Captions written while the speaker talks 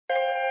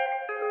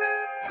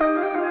They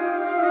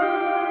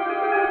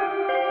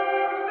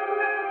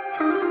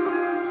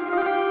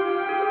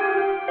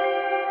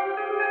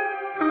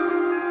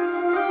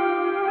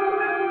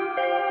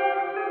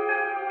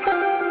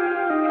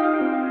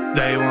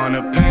want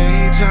a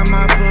page on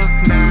my book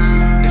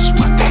now, it's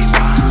what they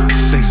want.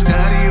 They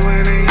study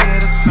when they hear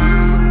the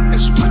sound,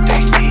 it's what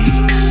they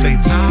need. They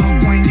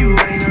talk when you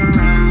ain't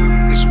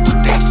around, it's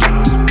what they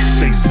do.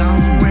 They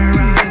somewhere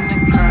out in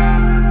the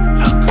crowd,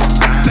 look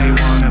around. They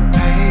want a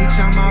page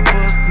on my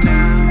book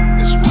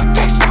now, it's what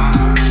they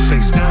want.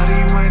 They study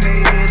when they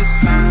hear the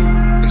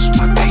sound, it's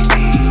what they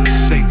need.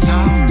 They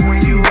talk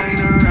when you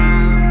ain't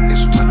around,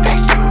 it's what they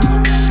do.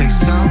 They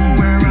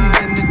somewhere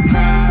out in the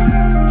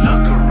crowd,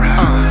 look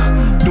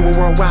around. Do a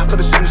worldwide for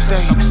the city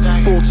state.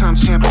 Full-time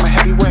champ, I'm a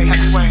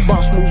heavyweight.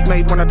 Boss moves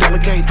made when I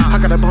delegate. I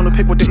got a bone to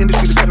pick with the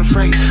industry to set them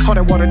straight. All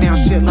that water down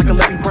shit like a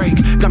levee break.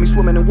 Got me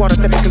swimming in water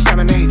that they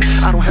contaminate.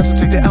 I don't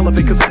hesitate to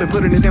elevate, cause I've been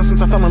putting it down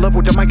since I fell in love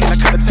with the mic and I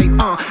cut a tape.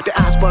 The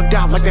eyes bugged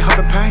out like they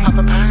huffing pain.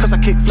 Cause I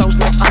kick flows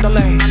like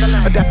underlay.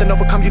 Adapt and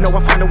overcome, you know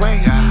I find a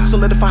way.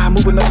 Solidify, I'm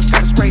moving up the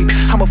sky straight.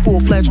 I'm a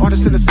full-fledged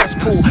artist in the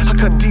cesspool. I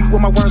cut deep with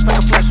my words like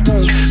a flesh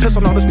wound. Piss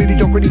on all this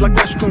mediocrity like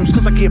restrooms.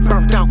 Cause I get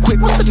burnt out quick,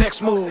 what's the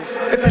next move?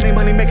 If it ain't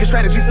money making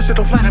strategies, this shit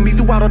don't flatter me.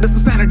 Throughout all this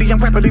insanity, I'm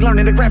rapidly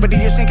learning that gravity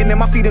is sinking in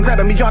my feet and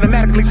grabbing me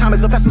automatically. Time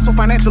is of essence, so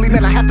financially,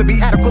 man, I have to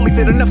be adequately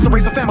fit enough to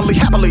raise a family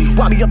happily.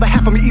 While the other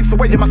half of me eats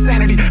away at my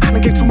sanity. I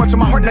done gave too much of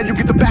my heart, now you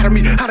get the batter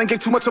me. I done gave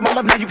too much of my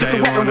love, now you get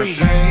the weaponry.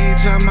 They want a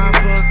page on my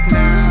book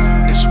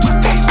now, it's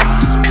what they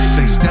want.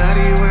 They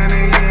study when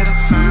they hear the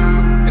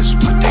sound, it's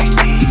what they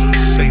need.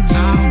 They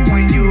talk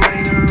when you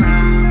ain't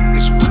around,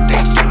 it's what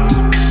they do.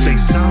 They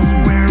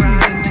somewhere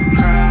out in the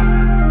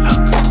crowd,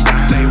 look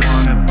around. They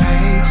want a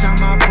page on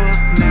my book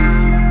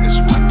now, it's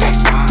what they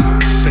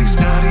want. They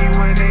study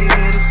when they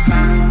hear the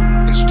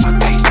sound, it's what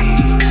they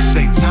need.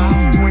 They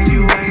talk when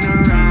you ain't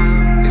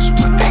around, it's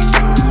what they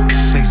do.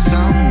 They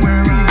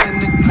somewhere out in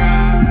the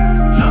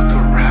crowd, look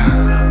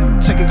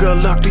around. Take a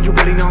good look, do you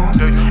really know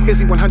him? Is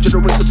he 100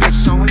 or is the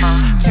bitch showing?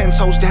 10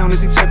 toes down,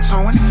 is he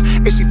tiptoeing?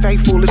 Is she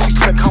faithful, is she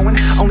click hoeing?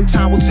 Only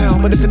time will tell,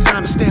 but if the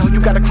time is stale,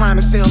 you gotta climb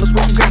and sail, that's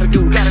what you gotta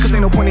do. Cause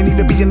ain't no point in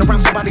even being around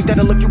somebody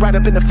that'll look you right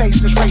up in the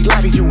face and straight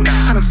lie to you.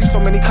 I done see so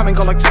many come and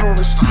go like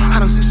tourists. I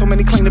done see so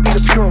many claim to be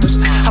the purest.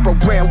 I broke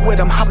bread with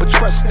him, I put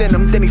trust in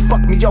him, then he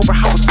fucked me over,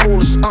 I was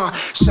foolish.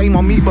 Shame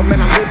on me, but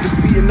man, I live to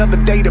see another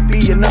day to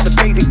be, another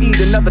day to eat,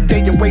 another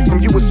day away from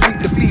you is sweet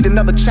defeat,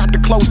 another chapter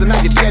closed and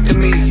now you're dead to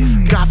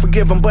me. God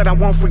forgive him, but I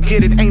won't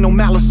forget it. Ain't no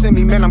malice in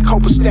me, man, I'm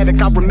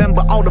copacetic. I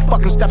remember all the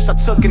fucking steps I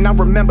took, and I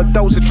remember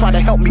those that try to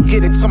help me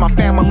get it. To my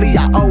family,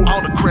 I owe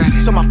all the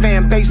credit. To my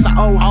fan base, I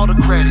owe all the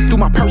credit. Through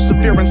my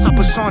perseverance, I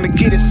push on to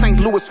get it. St.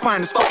 Louis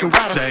finest fucking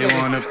rider. They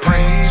want a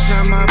page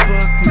on my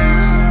book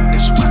now,